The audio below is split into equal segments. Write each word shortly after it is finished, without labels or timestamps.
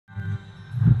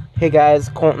Hey guys,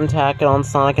 Colton Tackett on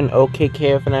Sonic and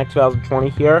OKKFNX 2020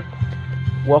 here.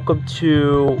 Welcome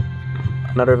to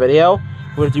another video.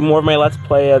 We're going to do more of my Let's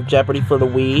Play of Jeopardy for the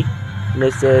Wii. And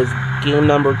this is game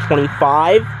number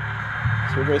 25.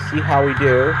 So we're going to see how we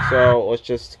do. So let's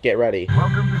just get ready.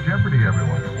 Welcome to Jeopardy,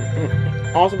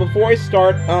 everyone. Also, before I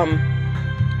start,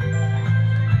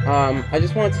 I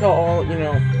just want to tell all, I'm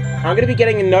going to be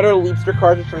getting another Leapster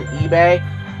cartridge from eBay.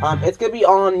 It's going to be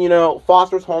on,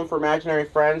 Foster's Home for Imaginary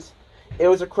Friends. It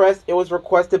was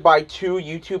requested by two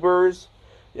YouTubers,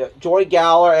 Joy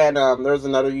Galler and there's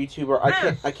another YouTuber.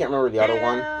 I can't remember the other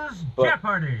one. But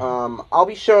Jeopardy. I'll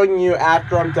be showing you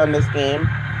after I'm done this game,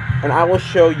 and I will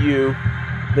show you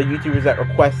the YouTubers that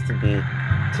requested me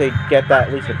to get that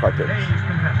Leapster cartridge.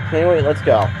 Anyway, let's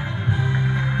go.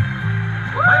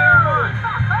 Player 1.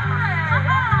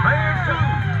 Player 2.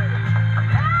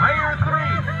 Player 3.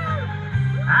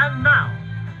 And now,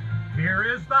 here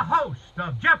is the host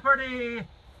of Jeopardy,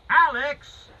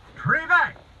 Alex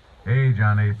Trebek. Hey,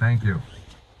 Johnny, thank you.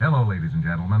 Hello, ladies and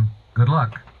gentlemen. Good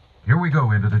luck. Here we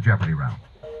go into the Jeopardy round.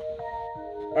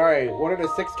 Alright, what are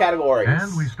the 6 categories?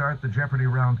 And we start the Jeopardy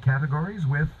round categories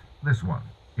with this one.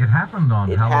 It happened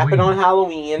on It Halloween. happened on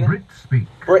Halloween. Brit Speak.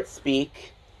 Brit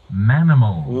Speak.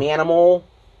 Manimal. Manimal.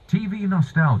 TV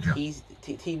Nostalgia.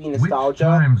 TV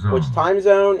Nostalgia. Which Which Time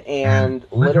Zone. And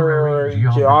Literary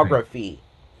Geography.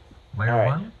 Player All right.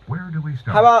 1, where do we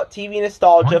start? How about TV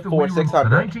Nostalgia Point the for Wii 600?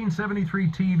 The 1973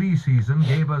 TV season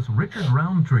gave us Richard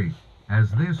Roundtree as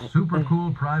this super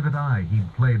cool private eye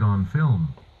he'd played on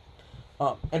film.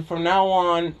 And from now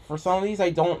on, for some of these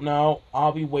I don't know,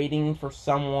 I'll be waiting for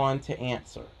someone to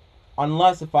answer.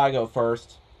 Unless if I go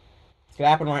first. It's going to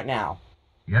happen right now.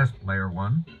 Yes, player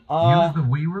 1. Use the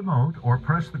Wii remote or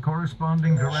press the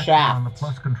corresponding direction Shaft. on the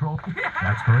plus control.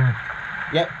 That's correct.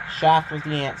 Yep, Shaft was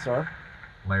the answer.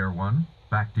 Player 1,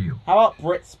 back to you. How about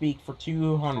Brit Speak for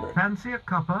 200? Fancy a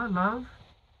cuppa, love?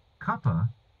 Cuppa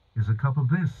is a cup of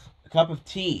this. A cup of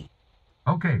tea.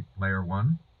 Okay, player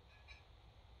 1.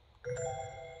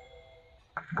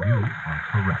 You are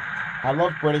correct. I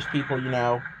love British people,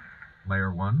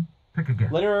 Player 1, pick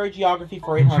again. Literary Geography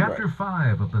for In 800. Chapter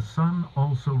 5 of The Sun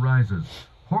Also Rises,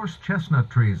 horse chestnut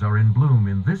trees are in bloom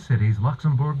in this city's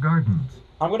Luxembourg Gardens.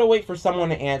 I'm going to wait for someone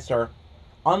to answer.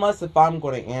 Unless if I'm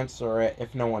going to answer it,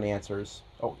 if no one answers.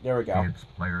 Oh, there we go. It's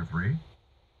player 3.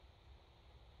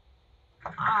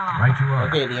 Right you are.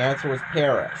 Okay, the answer was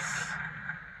Paris.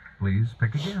 Please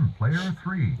pick again. Player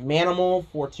 3. Manimal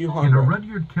for In a 200.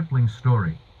 Rudyard Kipling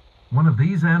story, one of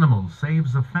these animals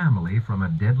saves a family from a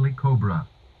deadly cobra.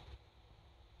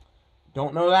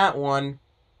 Don't know that one.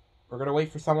 We're going to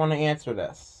wait for someone to answer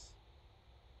this.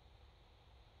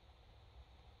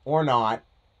 Or not.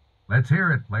 Let's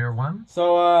hear it, player 1.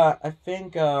 So, I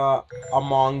think, a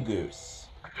mongoose.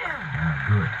 Yeah,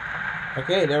 good.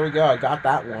 Okay, there we go. I got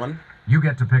that one. You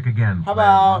get to pick again. How player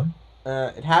about,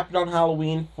 1. It happened on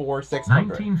Halloween for 600.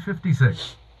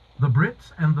 1956. The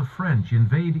Brits and the French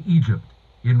invade Egypt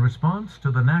in response to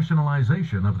the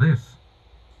nationalization of this.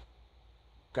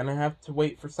 Gonna have to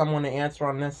wait for someone to answer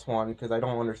on this one, because I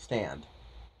don't understand.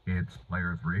 It's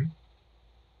player 3.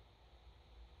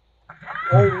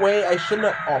 Oh, wait, I shouldn't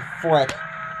have... Oh, frick.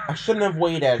 I shouldn't have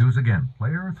waited. Choose again.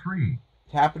 Player 3.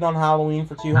 It happened on Halloween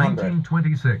for 200.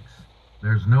 1926.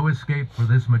 There's no escape for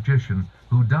this magician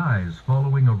who dies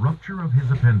following a rupture of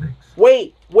his appendix.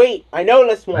 Wait, I know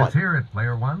this one. Let's hear it,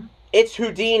 player 1. It's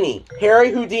Houdini. Harry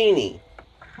Houdini.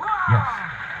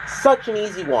 Yes. Such an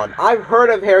easy one. I've heard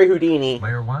of Harry Houdini.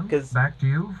 Player 1, 'Cause- back to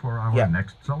you for our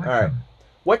next selection. All right.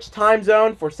 Which time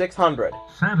zone for 600?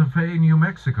 Santa Fe, New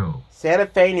Mexico. Santa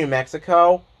Fe, New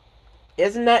Mexico.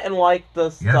 Isn't that in, the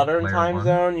Yes, southern player time 1.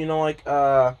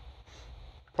 zone?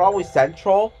 Probably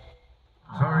central?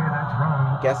 Sorry, that's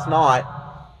wrong. Guess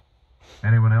not.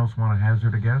 Anyone else want to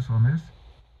hazard a guess on this?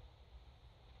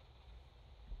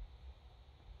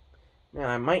 Man,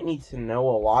 I might need to know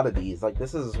a lot of these.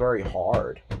 This is very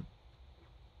hard.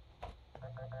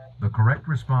 The correct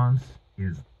response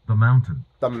is the mountain.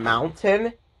 The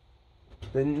mountain?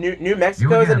 The New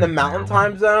Mexico's in the mountain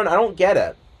time zone? I don't get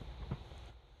it.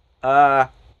 How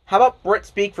about Brit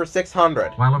Speak for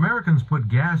 600? While Americans put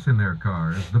gas in their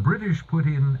cars, the British put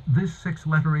in this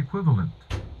 6-letter equivalent.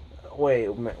 Wait,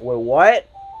 what?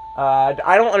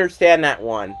 I don't understand that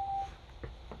one.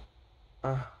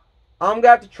 I'm gonna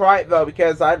have to try it, though,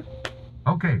 because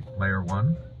Okay, player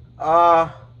 1.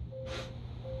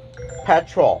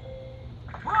 Petrol.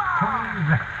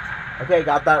 Correct. Okay,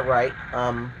 got that right.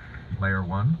 Player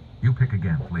 1, you pick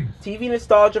again, please. TV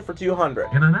Nostalgia for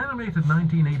 200. In an animated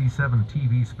 1987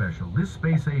 TV special, this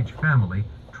space-age family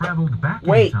traveled back in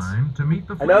Wait. time to meet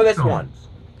the Flintstones. I know this one.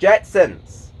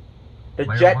 Jetsons. The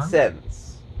Player one?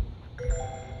 Jetsons.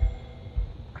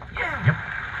 Yep.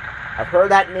 I've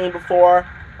heard that name before.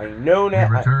 I know We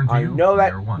return to I you, know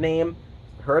that player one. name.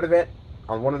 Heard of it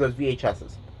on one of those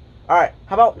VHSs. All right,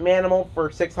 how about Manimal for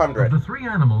Of 600? the three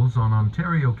animals on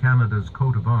Ontario, Canada's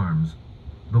coat of arms,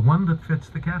 the one that fits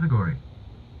the category.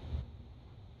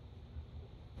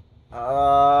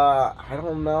 I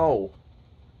don't know.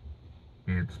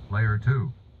 It's player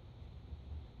two.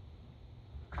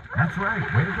 That's right.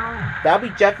 Way to go. That'll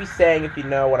be Jeffy saying if you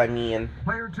know what I mean.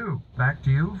 Player two. Back to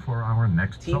you for our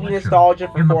next TV selection. nostalgia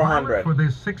for In the 400. pilot for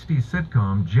this 60s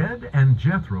sitcom, Jed and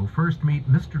Jethro first meet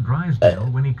Mr. Drysdale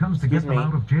when he comes to get them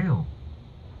out of jail.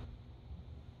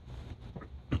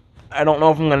 I don't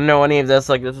know if I'm gonna know any of this.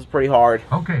 Like, this is pretty hard.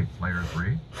 Okay, player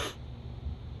three.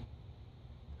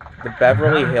 The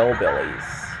Beverly Hillbillies.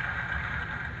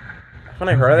 Haven't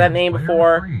I heard of that name Player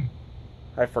before? three.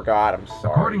 I forgot. I'm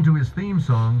sorry. According to his theme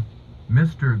song,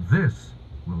 Mr. This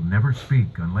will never speak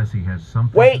unless he has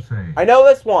something Wait, to say. I know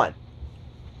this one.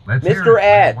 Let's hear Mr. it,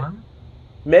 Ed. player one.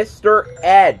 Mr.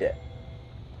 Ed.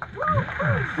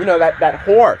 Yes. You know, that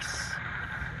horse.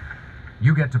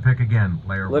 You get to pick again,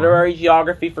 player Literary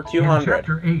geography for one. 200. In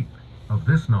chapter 8 of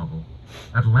this novel,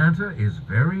 Atlanta is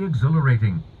very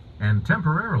exhilarating and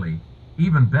temporarily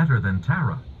even better than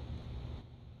Tara.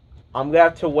 I'm gonna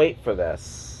have to wait for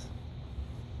this.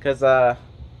 Because,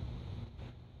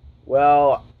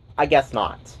 well, I guess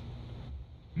not.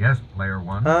 Yes, player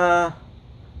one.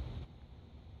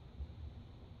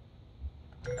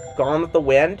 Gone with the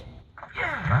Wind?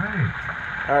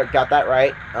 Right. Alright, got that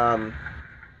right.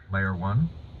 Player one,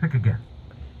 pick again.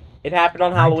 It happened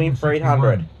on Halloween for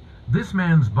 800. 1961. This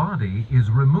man's body is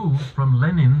removed from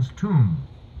Lenin's tomb.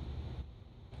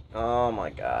 Oh my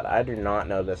god, I do not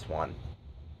know this one.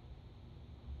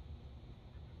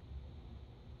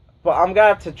 But I'm gonna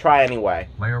have to try anyway.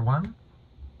 Player one,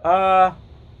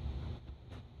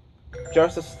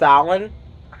 Joseph Stalin?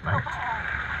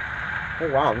 right.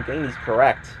 Oh wow, I'm getting these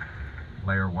correct.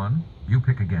 Player one, you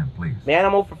pick again, please.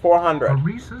 Manimal for A 400.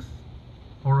 rhesus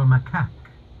or a macaque?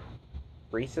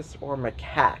 Rhesus or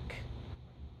macaque?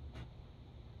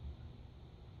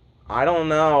 I don't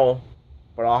know,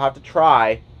 but I'll have to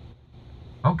try.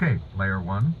 Okay, player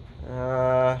one.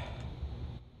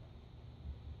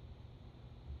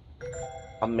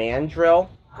 A mandrill?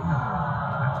 That's not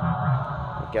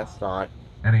right. I guess not.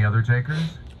 Any other takers?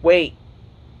 Wait,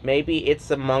 maybe it's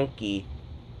a monkey.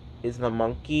 Is it a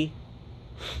monkey?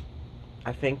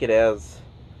 I think it is.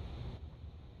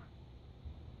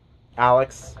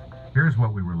 Alex? Here's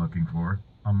what we were looking for.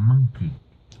 A monkey.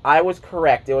 I was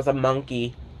correct. It was a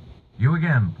monkey. You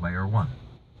again, player one.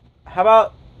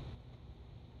 How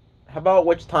about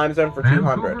which time zone for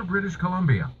Vancouver, 200? British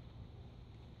Columbia.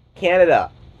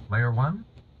 Canada. Player one.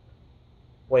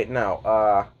 Wait,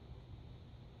 no.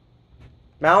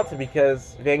 Mountain,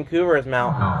 because Vancouver is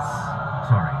mountains. Oh,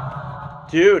 sorry.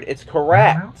 Dude, it's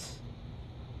correct.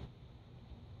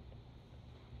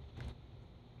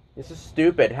 This is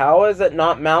stupid. How is it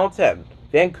not mountain?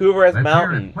 Vancouver has Let's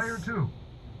mountains. hear it. Player two.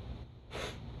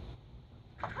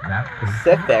 That is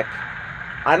Pacific.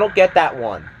 I don't get that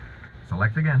one.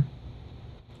 Select again.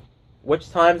 Which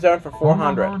time zone for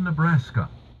 400? Omaha, Nebraska.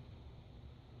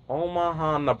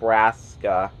 Omaha,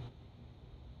 Nebraska.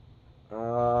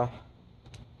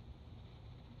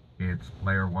 It's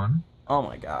player one. Oh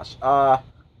my gosh.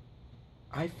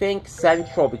 I think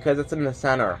Central because it's in the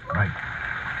center. Right.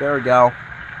 There we go.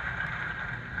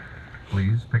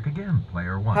 Please pick again,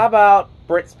 player one. How about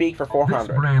Brit Speak for This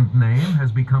 400? brand name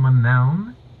has become a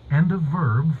noun and a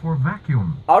verb for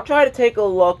vacuum. I'll try to take a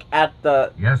look at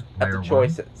the Yes, player one.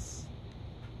 choices.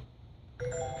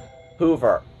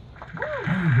 Hoover.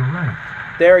 Hey, you're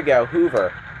right. There we go,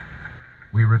 Hoover.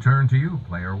 We return to you,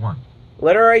 player one.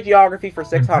 Literary geography for In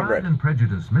Pride 600. and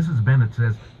Prejudice, Mrs. Bennet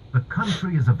says, the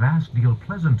country is a vast deal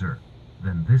pleasanter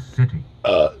than this city.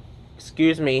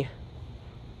 Excuse me.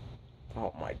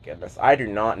 Oh my goodness, I do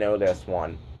not know this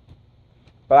one.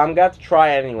 But I'm going to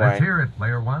try anyway. Let's hear it,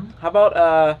 player one. How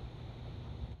about,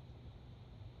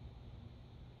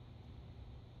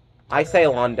 I say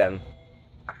London.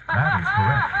 That is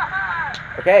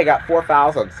correct. Okay, I got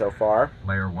 4,000 so far.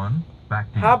 Player one, back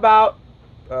to you. How about,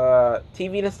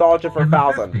 TV nostalgia for In the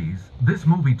 1,000? 50s, this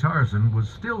movie Tarzan was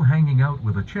still hanging out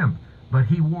with a chimp, but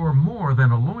he wore more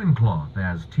than a loincloth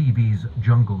as TV's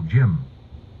Jungle Jim.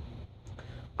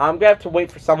 I'm gonna have to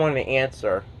wait for someone to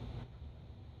answer.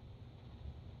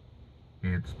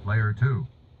 It's player two.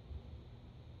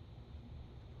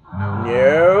 No.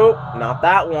 No, not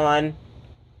that one.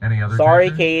 Any other Sorry,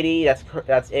 takers? Katie,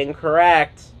 that's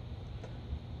incorrect.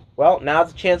 Well,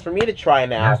 now's a chance for me to try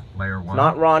now. Yes, player one. It's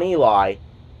not Ron Eli.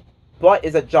 But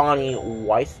is it Johnny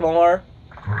Weissmuller?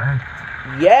 Correct.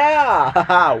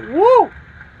 Yeah! Woo!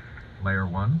 Player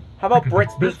 1. How about Pick a-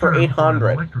 Britspeed this for term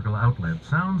 800? an electrical outlet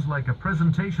sounds like a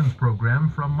presentations program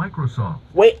from Microsoft.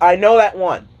 Wait, I know that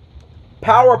one.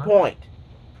 PowerPoint.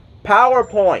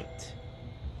 PowerPoint.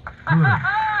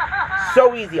 Good.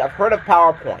 So easy. I've heard of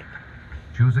PowerPoint.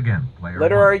 Choose again, player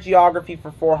Literary 1. geography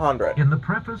for 400. In the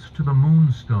preface to the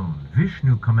Moonstone,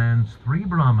 Vishnu commands 3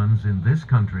 Brahmins in this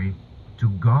country to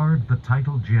guard the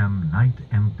title gem night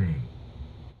and day.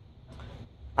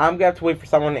 I'm going to have to wait for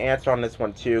someone to answer on this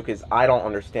one, too, because I don't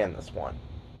understand this one.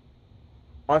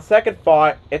 On second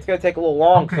thought, it's going to take a little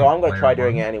long, Okay, so I'm going to try player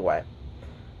doing one. it anyway.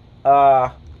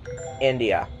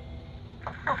 India.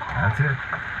 That's it.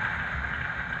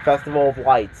 Festival of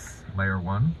Lights. Player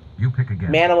 1, you pick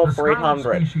again. Manimal the for scarlet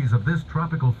 800. species of this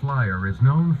tropical flyer is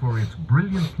known for its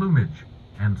brilliant plumage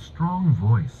and strong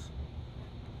voice.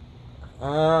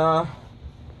 I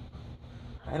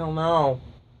don't know.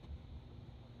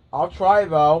 I'll try,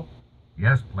 though.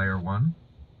 Yes, player 1.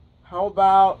 How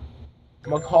about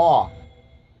macaw?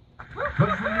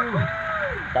 Good for you.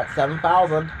 Got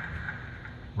 7,000.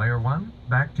 Player 1,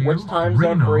 back to you. Which time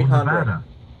zone Reno, for 800? Nevada.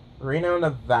 Reno,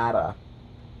 Nevada.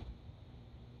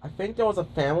 I think there was a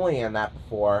family in that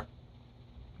before.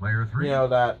 Player 3. You know,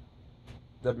 the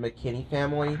McKinney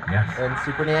family Yes. in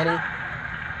Super Nanny.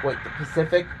 Wait, the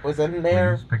Pacific was in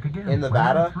there? Please pick again. In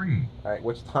Nevada? Player 3. Alright,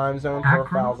 which time zone for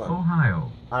Akron, 1,000?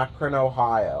 Ohio. Akron,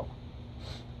 Ohio.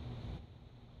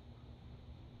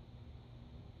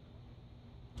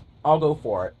 I'll go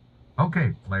for it.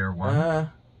 Okay, player 1.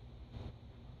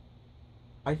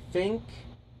 I think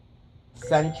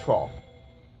Central.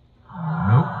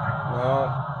 Nope.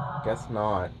 No, guess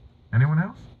not. Anyone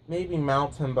else? Maybe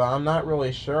Mountain, but I'm not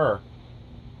really sure.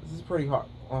 This is pretty hard.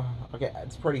 Okay,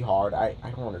 it's pretty hard. I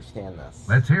don't understand this.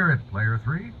 Let's hear it, player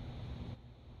 3.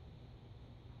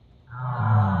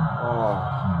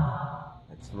 Oh,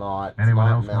 it's not. Anyone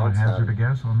it's else not want to Mountain. hazard a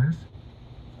guess on this?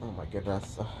 Oh my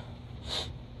goodness.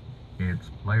 It's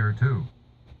player 2.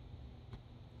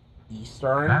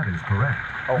 Eastern? That is correct.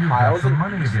 Ohio's You've in got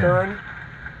some money Eastern? again.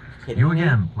 Kidding You me?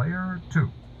 again, player 2.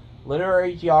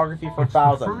 Literary geography for It's the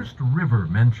 1,000. first river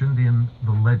mentioned in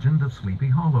the legend of Sleepy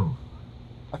Hollow.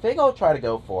 I think I'll try to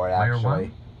go for it, Player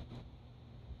actually. 1.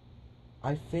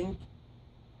 I think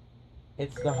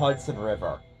it's the Hudson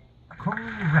River.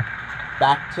 Correct.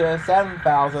 Back to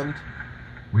 7,000.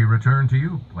 We return to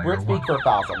you, player Britspeed 1. for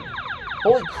 1,000.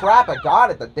 Holy crap, I got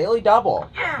it. The Daily Double.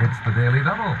 It's the Daily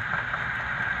Double.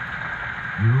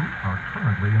 You are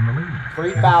currently in the lead.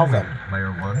 3,000.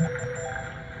 Player 1.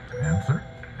 Answer.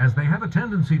 As they have a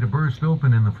tendency to burst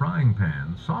open in the frying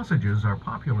pan, sausages are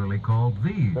popularly called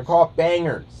these. They're called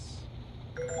bangers.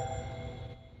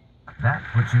 That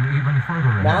puts you even further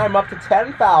ahead. Now I'm up to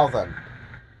 10,000.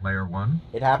 Player 1.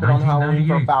 It happened on Halloween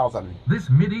for 1998. 1,000. This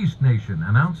Mideast nation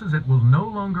announces it will no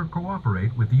longer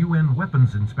cooperate with UN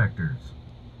weapons inspectors.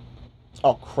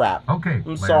 Oh, crap. Okay. I'm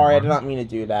player sorry, I 1. did not mean to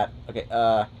do that. Okay,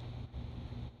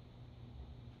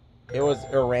 it was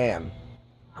Iran.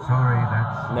 Sorry,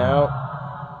 that's... No.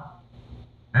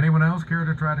 Anyone else care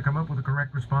to try to come up with a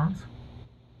correct response?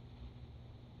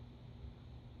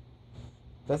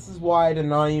 This is why I did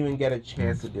not even get a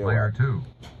chance It's to do player it. 2.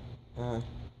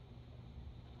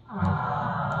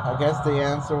 I guess the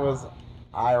answer was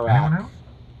Anyone Iraq else?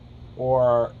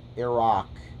 or Iraq.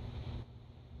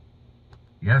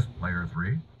 Yes, player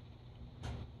 3.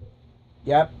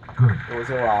 Yep, Good. it was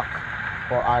Iraq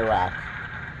or Iraq,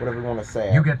 whatever you want to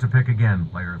say. You get to pick again,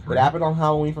 player 3. It happened on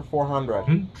Halloween for 400.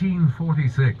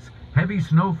 1846. Heavy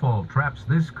snowfall traps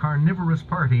this carnivorous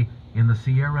party in the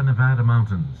Sierra Nevada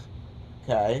mountains.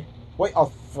 Okay. Wait, oh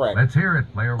frick. Let's hear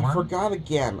it, player I 1. forgot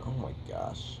again. Oh my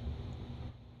gosh.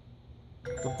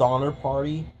 The Donner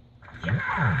Party. Yes.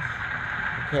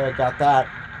 Okay, I got that.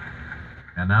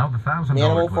 And now the $1,000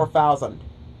 Animal clip. for 1,000.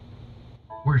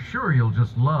 We're sure you'll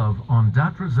just love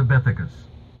Ondatra zebethicus,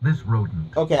 this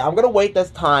rodent. Okay, I'm gonna wait this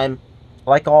time,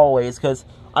 like always, because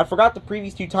I forgot the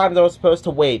previous 2 times I was supposed to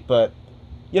wait, but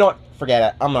you know what?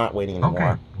 Forget it. I'm not waiting anymore.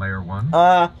 Okay, player 1.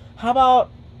 How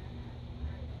about...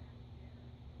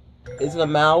 Is it a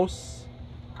mouse?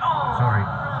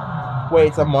 Sorry. Wait,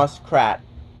 it's a muskrat.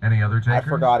 Any other takers? I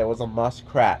forgot it was a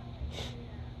muskrat.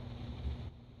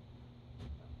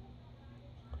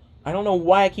 I don't know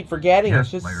why I keep forgetting. Yes,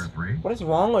 It's just... player 3. What is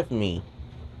wrong with me?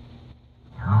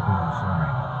 Oh,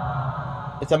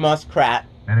 sorry. It's a muskrat.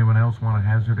 Anyone else want to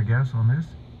hazard a guess on this?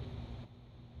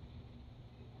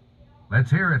 Let's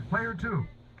hear it, player 2.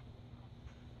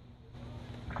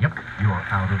 Yep, you're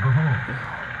out of the hole.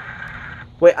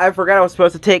 Wait, I forgot I was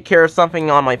supposed to take care of something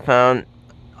on my phone.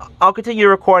 I'll continue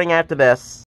recording after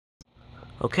this.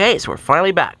 Okay, so we're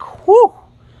finally back. Whew!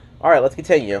 Alright, let's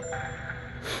continue.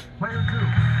 Player 2,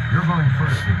 you're going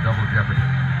first in Double Jeopardy.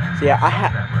 So yeah,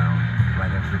 That round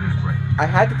right after this break. I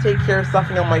had to take care of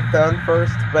something on my phone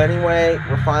first, but anyway,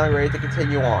 we're finally ready to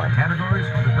continue on. Categories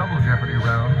for the Double Jeopardy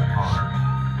round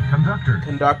are Conductors.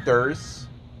 Conductors.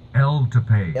 L to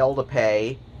pay. L to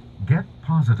pay. Get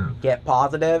positive. Get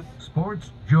positive.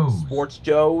 Sports Joes. Sports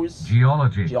Joes.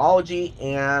 Geology. Geology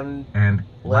and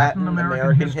Latin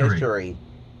American history.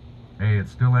 Hey,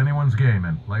 it's still anyone's game,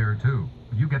 and player 2,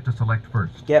 you get to select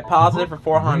first. Get positive for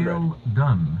 400. Whale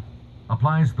Done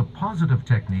applies the positive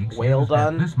techniques Whale used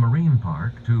Done? at this marine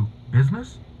park to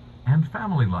business and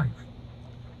family life.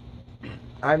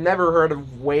 I've never heard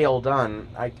of Whale Done.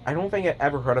 I don't think I've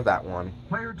ever heard of that one.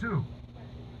 Player 2.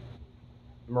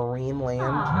 Marine Land.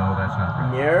 No, that's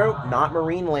not right. No, not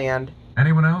Marine Land.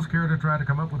 Anyone else care to try to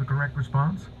come up with a correct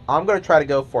response? I'm going to try to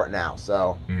go for it now,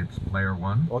 so. It's player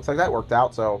 1. Looks like that worked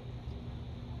out, so.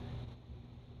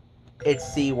 It's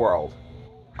SeaWorld.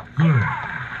 Good.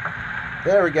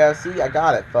 There we go. See, I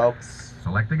got it, folks.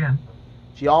 Select again.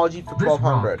 Geology for This rock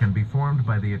 1200. can be formed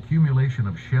by the accumulation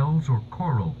of shells or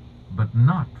coral, but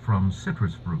not from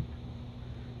citrus fruit.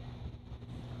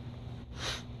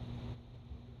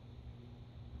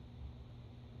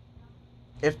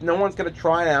 If no one's going to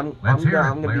try it, I'm going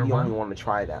to be the only one to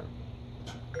try then.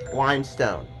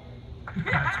 Limestone.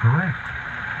 That's correct.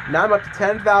 Now I'm up to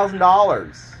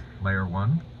 $10,000. Player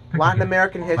 1. Latin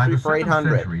American history By the for 7th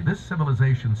 800. century, this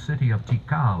civilization city of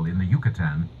Tikal in the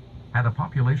Yucatan had a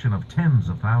population of tens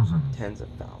of thousands. Tens of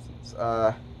thousands.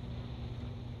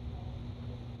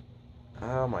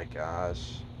 Oh my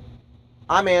gosh.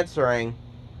 I'm answering.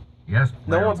 Yes,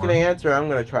 No player one's going to 1. answer. I'm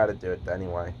going to try to do it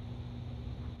anyway.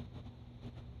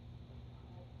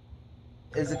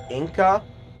 Is it Inca?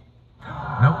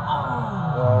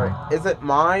 Nope. Is it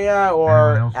Maya Anyone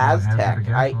or else wanna hazard a Aztec?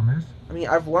 guess on this? I mean,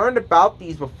 I've learned about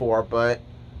these before, but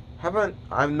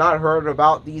I've not heard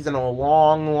about these in a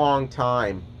long, long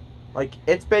time. Like,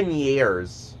 it's been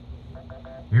years.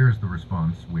 Here's the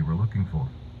response we were looking for.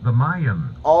 The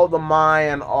Mayan. Oh, the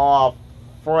Mayan. Oh,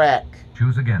 frick.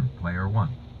 Choose again, player 1.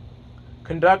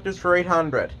 Conductors for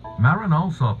 800. Marin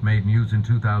Alsop made news in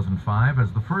 2005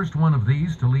 as the first one of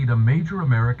these to lead a major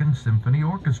American symphony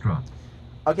orchestra.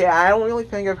 Okay, I don't really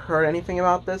think I've heard anything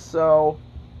about this, so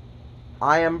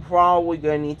I am probably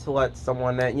going to need to let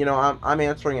someone know. You know, I'm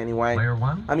answering anyway. Player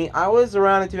 1? I mean, I was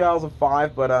around in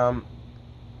 2005, but,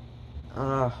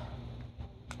 I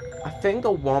think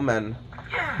a woman.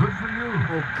 Good for you.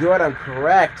 Oh, good, I'm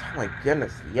correct. Oh, my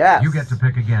goodness, yes. You get to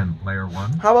pick again, player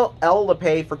 1. How about L to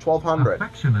pay for 1200?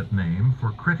 Affectionate name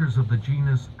for critters of the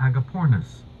genus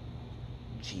Agapornis.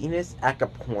 Genus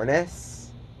Agapornis?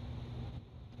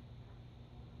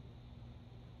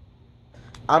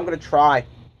 I'm going to try.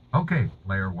 Okay,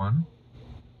 player 1.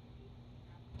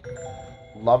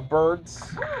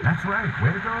 Lovebirds? That's right.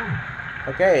 Way to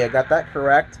go. Okay, I got that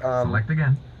correct. Select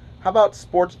again. How about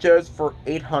Sports Joes for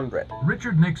 800?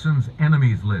 Richard Nixon's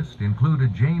enemies list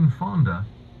included Jane Fonda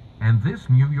and this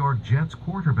New York Jets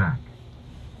quarterback.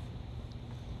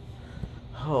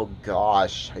 Oh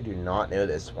gosh, I do not know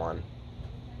this one.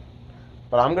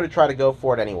 But I'm going to try to go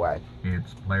for it anyway.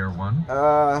 It's player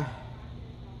 1.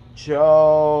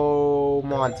 Joe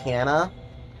Montana?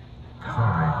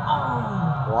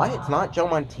 Sorry. What? It's not Joe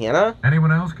Montana?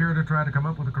 Anyone else care to try to come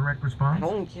up with a correct I response?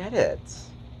 don't get it.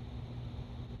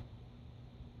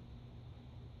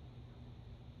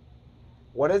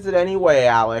 What is it anyway,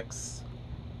 Alex?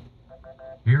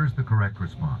 Here's the correct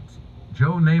response.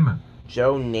 Joe Namath.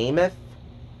 Joe Namath?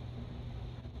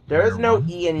 There is no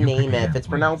E in Namath. It's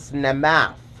pronounced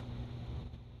Namath.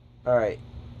 Alright.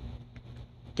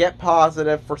 Get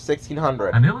positive for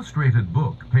 1600. An illustrated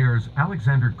book pairs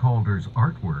Alexander Calder's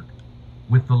artwork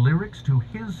with the lyrics to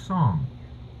his song,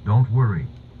 Don't Worry,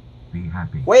 Be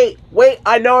Happy. Wait,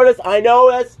 I know this.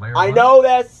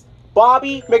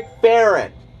 Bobby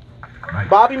McFerrin. Right.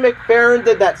 Bobby McFerrin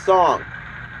did that song.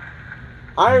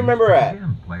 I remember it.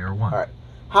 Again, player 1. Alright.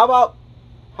 How about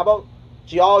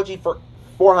geology for The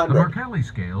 400? Mercalli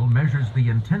scale measures the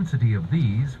intensity of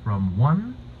these from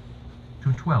 1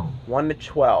 to 12. 1 to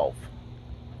 12.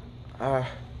 I'm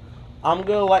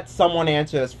gonna let someone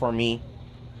answer this for me.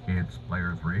 It's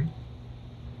player 3.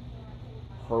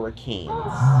 Hurricanes.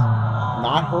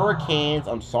 Not hurricanes,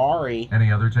 I'm sorry.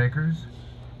 Any other takers?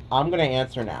 I'm gonna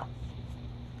answer now.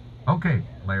 Okay,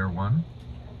 player 1.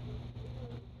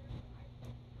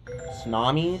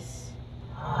 Tsunamis?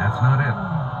 That's not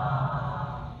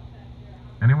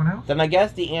it. Anyone else? Then I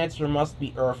guess the answer must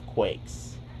be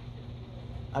earthquakes.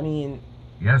 I mean,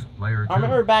 Yes, player 2. I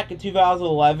remember back in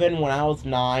 2011 when I was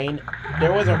 9,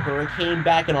 there was a hurricane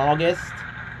back in August.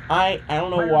 I don't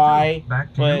know Player why, 2,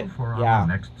 back to but you for yeah. our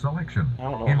next selection. I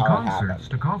don't know In how it concert, happened.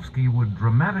 Stokowski would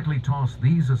dramatically toss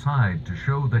these aside to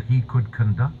show that he could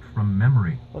conduct from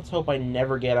memory. Let's hope I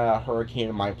never get a hurricane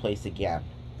in my place again.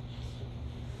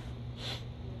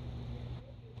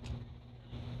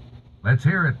 Let's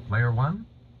hear it, player 1.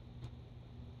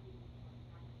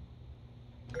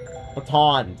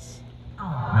 Batons.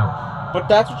 No. But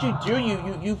that's what you do.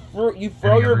 You throw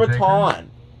Any your other baton. takers?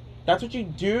 That's what you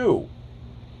do.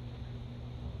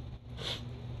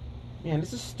 Man,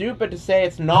 this is stupid to say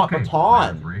it's not Okay,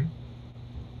 baton. player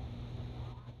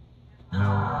 3. No.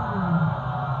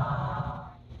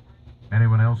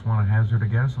 Anyone else want to hazard a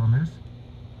guess on this?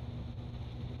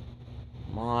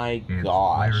 My It's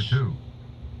gosh. player 2.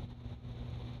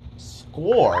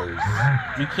 Scores.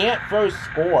 Correct. You can't throw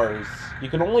scores. You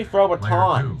can only throw Player 2,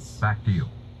 batons. back to you.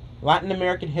 Latin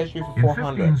American history for In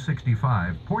 400.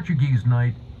 1565, Portuguese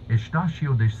knight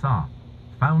Estácio de Sá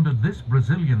founded this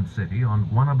Brazilian city on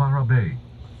Guanabara Bay.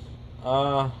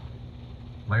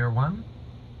 Player 1?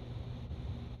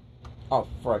 Oh,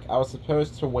 frick. I was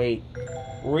supposed to wait.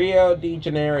 Rio de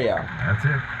Janeiro. That's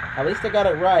it. At least I got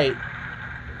it right.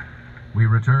 We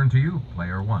return to you,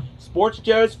 player 1. Sports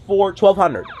Joe's for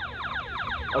 1200.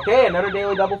 Okay, another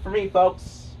daily double for me,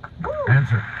 folks.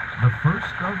 Answer. The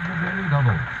first of the daily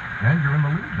doubles. And you're in the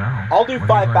lead now. I'll do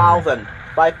What are you going to 5,000.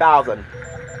 5,000.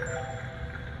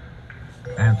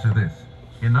 Answer this.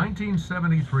 In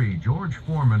 1973, George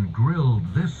Foreman grilled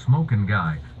this smoking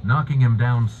guy, knocking him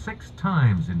down 6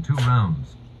 times in 2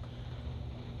 rounds.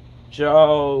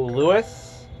 Joe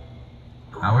Louis?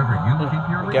 However, you keep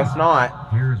your lead. Guess not.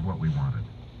 Here's what we wanted.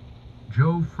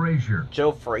 Joe Frazier.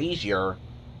 Joe Frazier.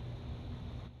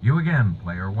 You again,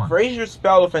 player 1. Frazier's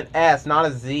spelled with an S, not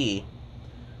a Z.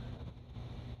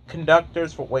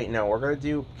 Conductors for... Wait, no. We're going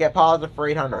to get positive for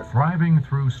 800. Thriving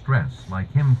through stress,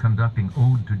 like him conducting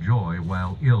Ode to Joy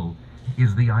while ill,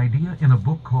 is the idea in a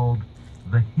book called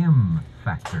The Hymn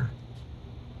Factor.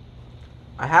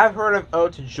 I have heard of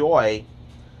Ode to Joy,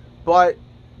 but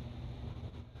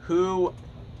who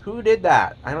did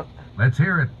that? I don't... Let's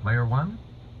hear it, player 1.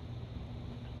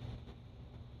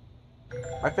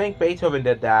 I think Beethoven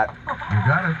did that. You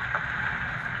got it.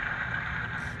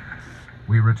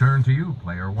 We return to you,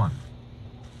 player 1.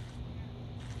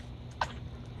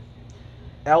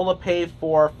 Ella paid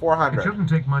for It 400. shouldn't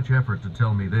take much effort to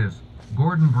tell me this.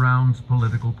 Gordon Brown's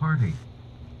political party.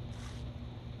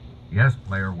 Yes,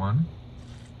 player 1.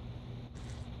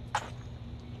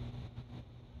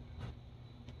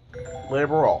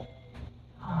 Liberal.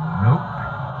 Nope.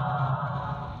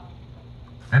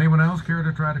 Anyone else care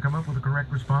to try to come up with a correct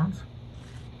response?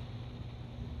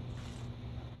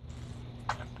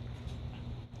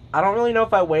 I don't really know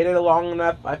if I waited long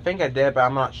enough. I think I did, but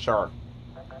I'm not sure.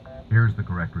 Here's the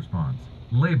correct response.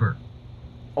 Labor.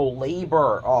 Oh,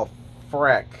 labor. Oh,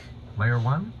 frick. Player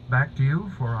 1, back to you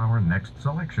for our next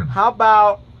selection. How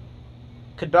about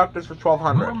conductors for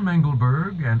 1200? Willem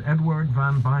Mengelberg and Edward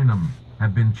van Bynum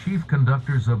have been chief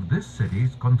conductors of this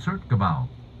city's Concertgebouw.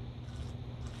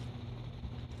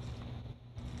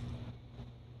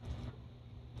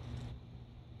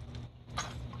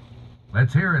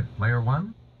 Let's hear it, player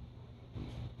 1.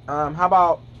 How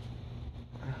about...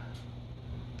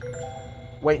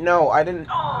 Wait, no, I didn't... Nope.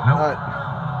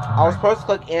 I was supposed to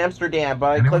click Amsterdam, but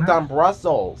I Anyone clicked else? on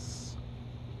Brussels.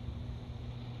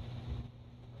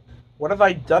 What have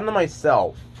I done to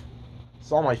myself?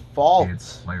 It's all my fault.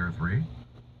 It's player 3.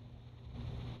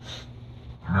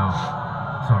 No.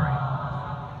 Sorry.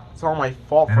 It's all my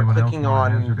fault for Anyone else clicking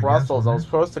wanna on hazard a guess Brussels. on I was this?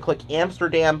 supposed to click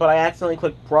Amsterdam, but I accidentally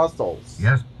clicked Brussels.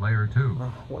 Yes, player 2.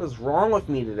 Ugh, what is wrong with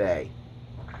me today?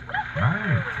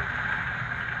 Right.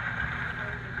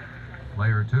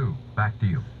 Player 2, back to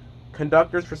you.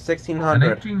 Conductors for An 1600.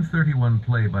 1831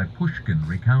 play by Pushkin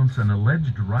recounts an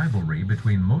alleged rivalry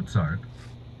between Mozart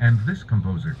and this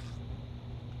composer.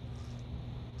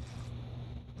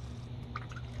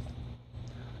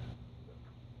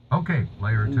 Okay,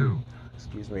 player 2.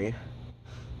 Excuse me.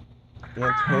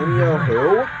 Antonio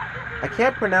who? I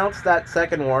can't pronounce that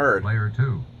second word. Player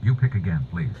 2, you pick again,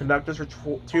 please. Conductors for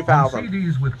On 2000.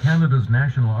 CDs with Canada's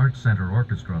National Arts Centre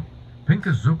Orchestra,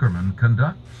 Pinchas Zuckerman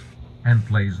conducts and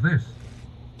plays this.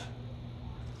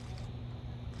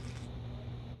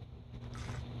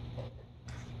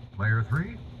 Player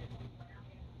 3?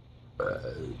 No.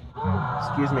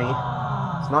 Excuse me.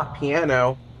 It's not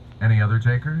piano. Any other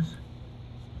takers?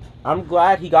 I'm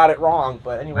glad he got it wrong,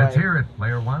 but anyway. Let's hear it,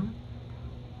 player 1.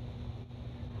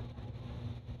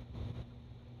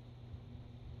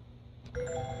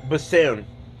 Bassoon.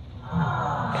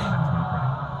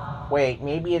 Wait,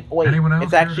 maybe it. Wait, Anyone else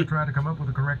it's care actually. to try to come up with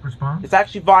a correct response? It's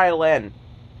actually violin.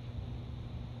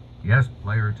 Yes,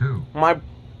 player 2. My.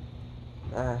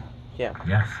 Yeah.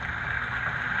 Yes.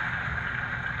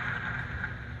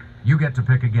 You get to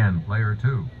pick again, player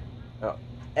 2.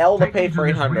 L to Take pay me for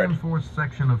to this 800. reinforced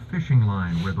section of fishing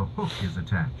line where the hook is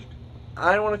attached.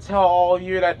 I want to tell all of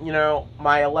you that,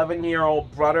 my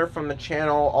 11-year-old brother from the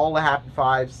channel, All the Happy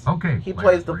Fives, Okay, he player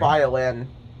plays the 3. violin.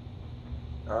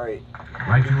 Alright.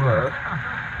 Right you are.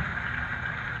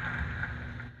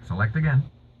 Select again.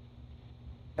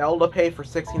 L to pay for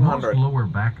Most 1600. lower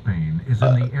back pain is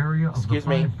in the area of the excuse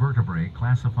me. 5 vertebrae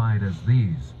classified as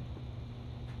these.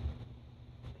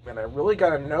 Man, I really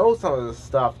gotta know some of this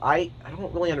stuff. I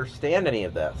don't really understand any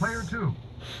of this. Player 2.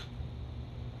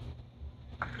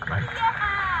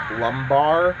 Right.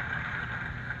 Lumbar.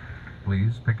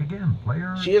 Please pick again,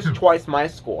 player 2. She is twice my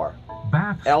score.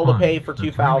 Bath L to sponge, pay for the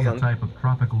 2000. Thalia type of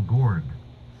tropical gourd.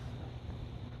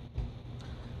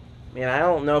 Man, I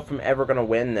don't know if I'm ever gonna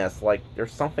win this. Like,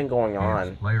 there's something going on.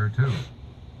 It's player 2.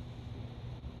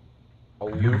 A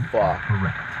You loofah. are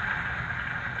correct.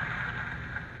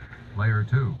 Player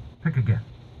 2. Pick again.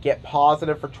 Get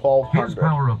positive for His 1200.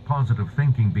 power of positive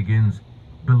thinking begins.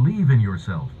 Believe in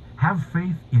yourself. Have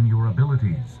faith in your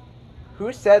abilities.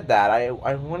 Who said that? I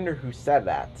wonder who said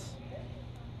that.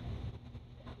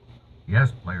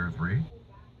 Yes, player 3.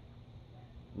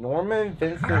 Norman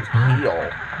Vincent That's correct.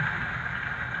 Peale.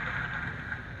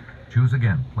 Choose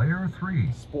again, player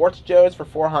 3. Sports Joe's for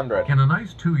 400. In a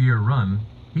nice 2-year run,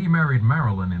 he married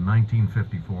Marilyn in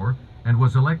 1954 and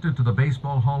was elected to the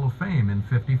Baseball Hall of Fame in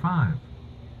 55.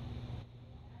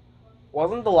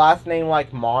 Wasn't the last name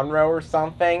like Monroe or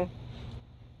something?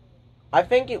 I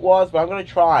think it was, but I'm gonna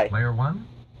try. Player 1.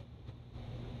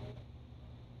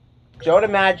 Joe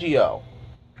DiMaggio.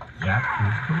 That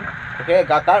is correct. Okay, I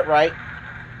got that right.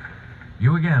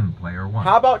 You again, player 1.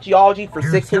 How about geology for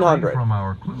Here's 1600? Kelly from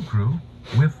our Clue Crew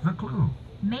with the clue.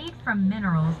 Made from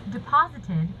minerals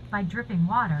deposited by dripping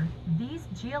water, these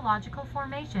geological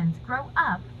formations grow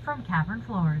up from cavern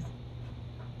floors.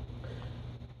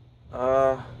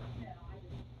 Oh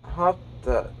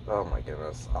my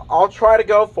goodness. I'll try to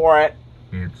go for it.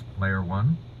 It's player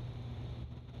 1.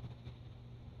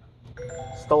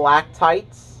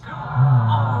 Stalactites?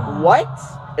 What?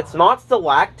 It's not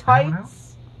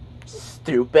stalactites?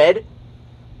 Stupid.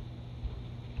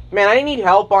 Man, I need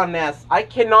help on this. I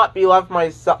cannot be left by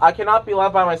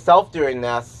myself doing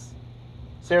this.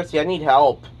 Seriously, I need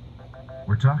help.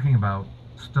 We're talking about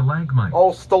stalagmites.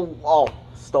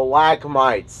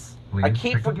 Stalagmites. Please I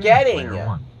keep pick again, forgetting. player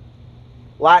 1.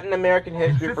 Latin American In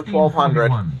history for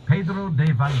 1200. 1541, Pedro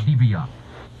de Valdivia,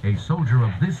 a soldier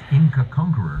of this Inca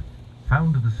conqueror,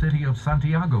 founded the city of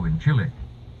Santiago in Chile.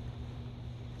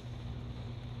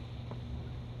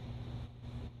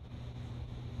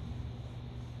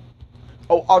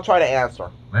 Oh, I'll try to answer.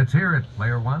 Let's hear it,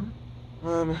 player 1.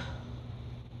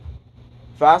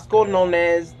 Vasco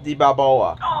Nunes de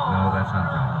Balboa. No, that's not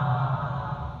right.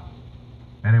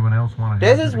 Anyone else want to?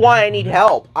 This is why I need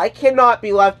help. I cannot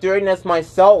be left doing this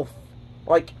myself.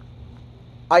 Like,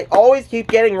 I always keep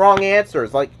getting wrong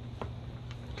answers. Like,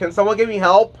 can someone give me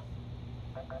help?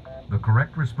 The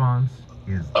correct response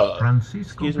is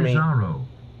Francisco excuse me. Pizarro.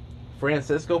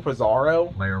 Francisco Pizarro.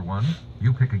 Player 1,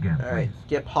 you pick again, Alright, please.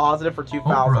 get positive for 2000.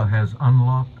 Oprah has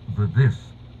unlocked the This,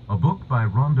 a book by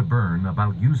Rhonda Byrne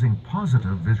about using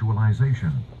positive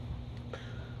visualization.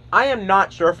 I am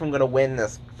not sure if I'm gonna win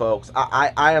this, folks.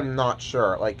 I am not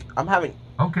sure. Like, I'm having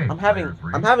Player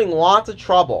 3. lots of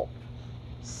trouble.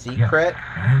 Secret. Yes,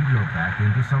 and you're back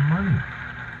into some money.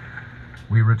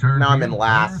 We return Now to I'm in you,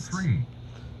 last. player 3.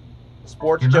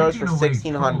 Sports In Joe's for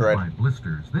 1908, troubled 1600. by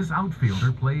blisters, this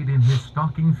outfielder played in his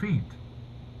stocking feet.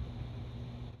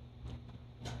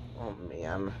 Oh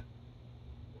man.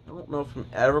 I don't know if I'm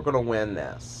ever gonna win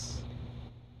this.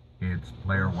 It's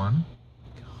player 1.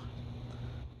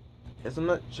 Isn't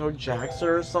it Joe Jackson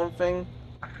or something?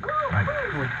 Right.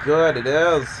 Oh, good, it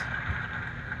is.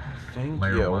 Thank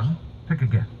Player you. 1. Pick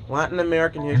again. Latin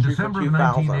American In history for December of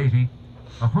 2000. 1980,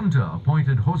 a junta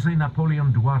appointed Jose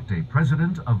Napoleon Duarte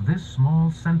president of this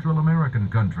small Central American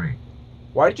country.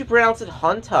 Why did you pronounce it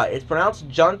Junta? It's pronounced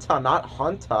Junta, not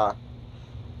Junta.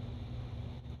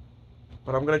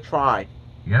 But I'm gonna try.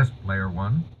 Yes, player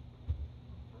 1.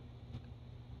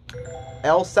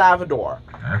 El Salvador.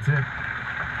 That's it.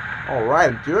 Alright,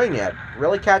 I'm doing it.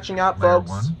 Really catching up, Player folks.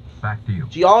 1. Back to you.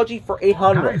 Geology for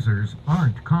 800. Geysers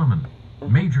aren't common.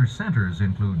 Major centers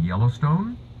include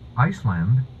Yellowstone,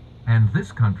 Iceland, and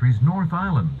this country's North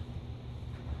Island.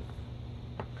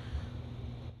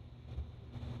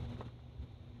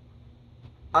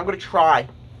 I'm gonna try.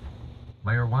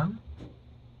 Player one?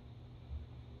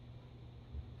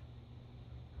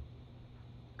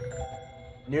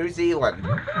 New Zealand.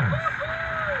 Yes.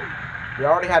 We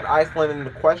already had Iceland in the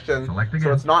question, Select again.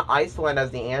 so it's not Iceland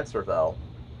as the answer, though.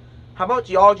 How about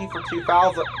geology for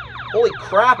 2000? Holy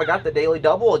crap, I got the daily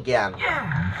double again.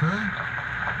 Answer.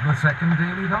 The second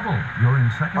daily double. You're in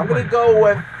second I'm going place. to go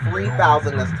with What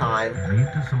 3,000 this control time. You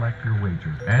need to select your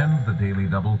wager. And the daily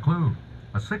double clue.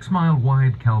 A 6-mile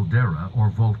wide caldera, or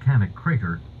volcanic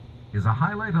crater, is a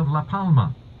highlight of La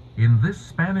Palma in this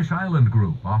Spanish island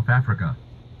group off Africa.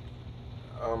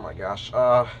 Oh my gosh.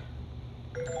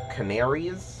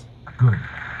 Canaries? Good.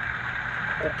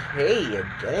 Okay,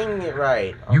 getting it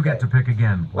right. Okay. You get to pick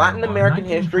again. Latin American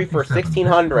history for 1957,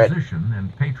 1600. This physician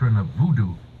and patron of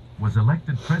voodoo was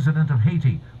elected president of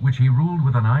Haiti, which he ruled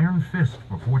with an iron fist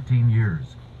for 14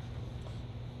 years.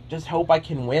 Just hope I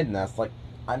can win this. Like,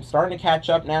 I'm starting to catch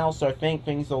up now, so I think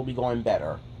things will be going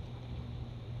better.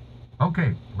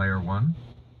 Okay, player one.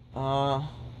 Well,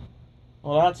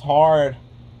 that's hard.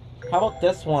 How about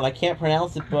this one? I can't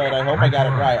pronounce it, but I hope I got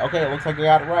it right. Okay, it looks like I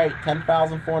got it right.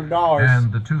 $10,400.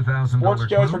 And the $2,000 Sports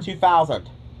Joes clue? for 2000.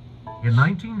 In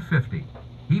 1950,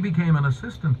 he became an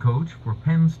assistant coach for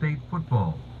Penn State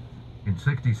football. In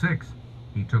 66,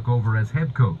 he took over as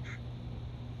head coach.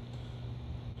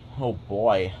 Oh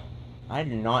boy. I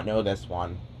do not know this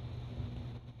one.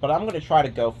 But I'm going to try to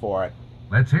go for it.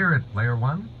 Let's hear it, player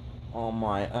one. Oh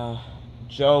my,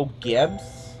 Joe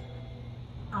Gibbs?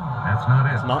 That's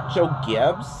not it. It's not Joe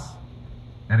Gibbs?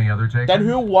 Any other takers? Then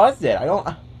who was it?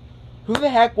 Who the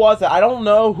heck was it? I don't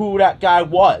know who that guy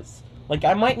was. Like,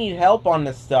 I might need help on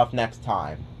this stuff next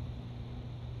time.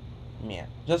 Man,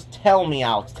 just tell me,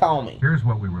 Alex, tell me. Here's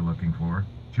what we were looking for.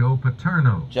 Joe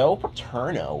Paterno. Joe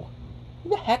Paterno? Who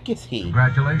the heck is he?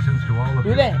 Congratulations to all of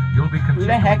you. You'll be Who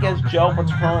the heck is continuing on to Joe Final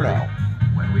Paterno?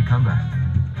 Jeopardy when we come back.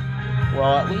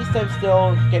 Well, at least I'm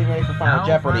still getting ready for Final Now,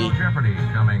 Jeopardy. Final Jeopardy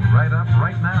coming right up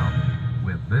right now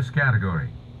with this category.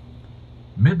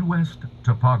 Midwest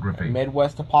topography.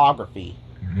 Midwest topography.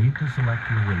 You need to select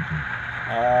your wager.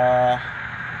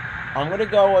 I'm gonna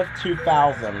go with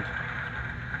 2,000.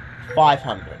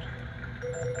 500.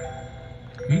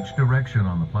 Each direction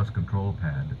on the plus control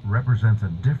pad represents a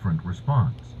different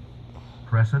response.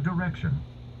 Press a direction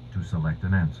to select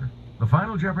an answer. The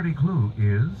Final Jeopardy clue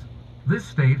is: this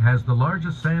state has the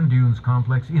largest sand dunes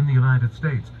complex in the United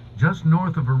States, just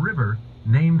north of a river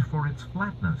named for its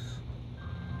flatness.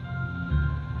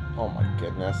 Oh my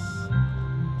goodness.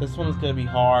 This one's gonna be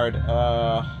hard.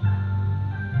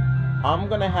 I'm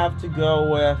gonna have to go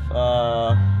with,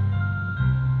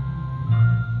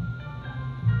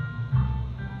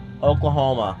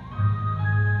 Oklahoma.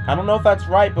 I don't know if that's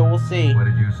right, but we'll see. What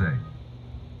did you say?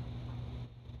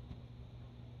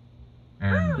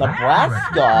 And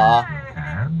Nebraska?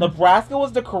 And Nebraska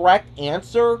was the correct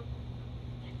answer?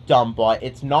 Dumb butt.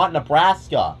 It's not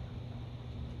Nebraska.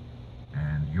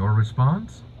 your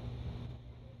response?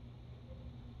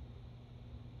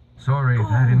 Sorry,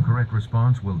 that incorrect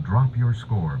response will drop your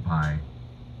score by...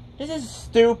 This is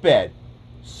stupid.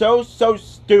 So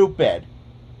stupid.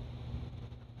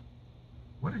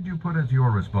 What did you put as your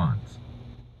response?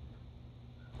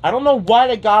 I don't know why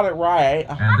they got it right.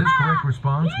 And this correct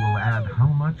response will add how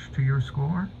much to your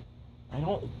score? I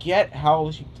don't get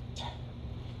how she...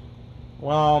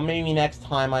 Well, maybe next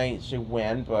time I should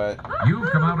win, but... You've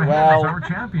come out ahead Well, as our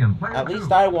champion. Player at two.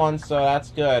 least I won, so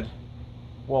that's good.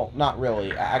 Well, not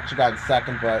really. I actually got in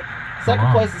second, but second Come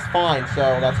on. place is fine,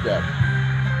 so that's good.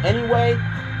 Anyway,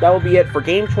 that will be it for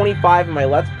Game 25 in my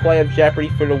Let's Play of Jeopardy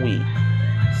for the Wii.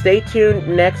 Stay tuned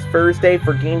next Thursday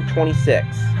for Game 26.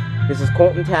 This is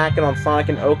Colton Tackett on Sonic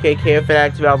and OKKO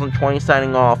Fanatic 2020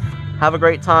 signing off. Have a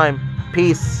great time.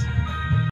 Peace.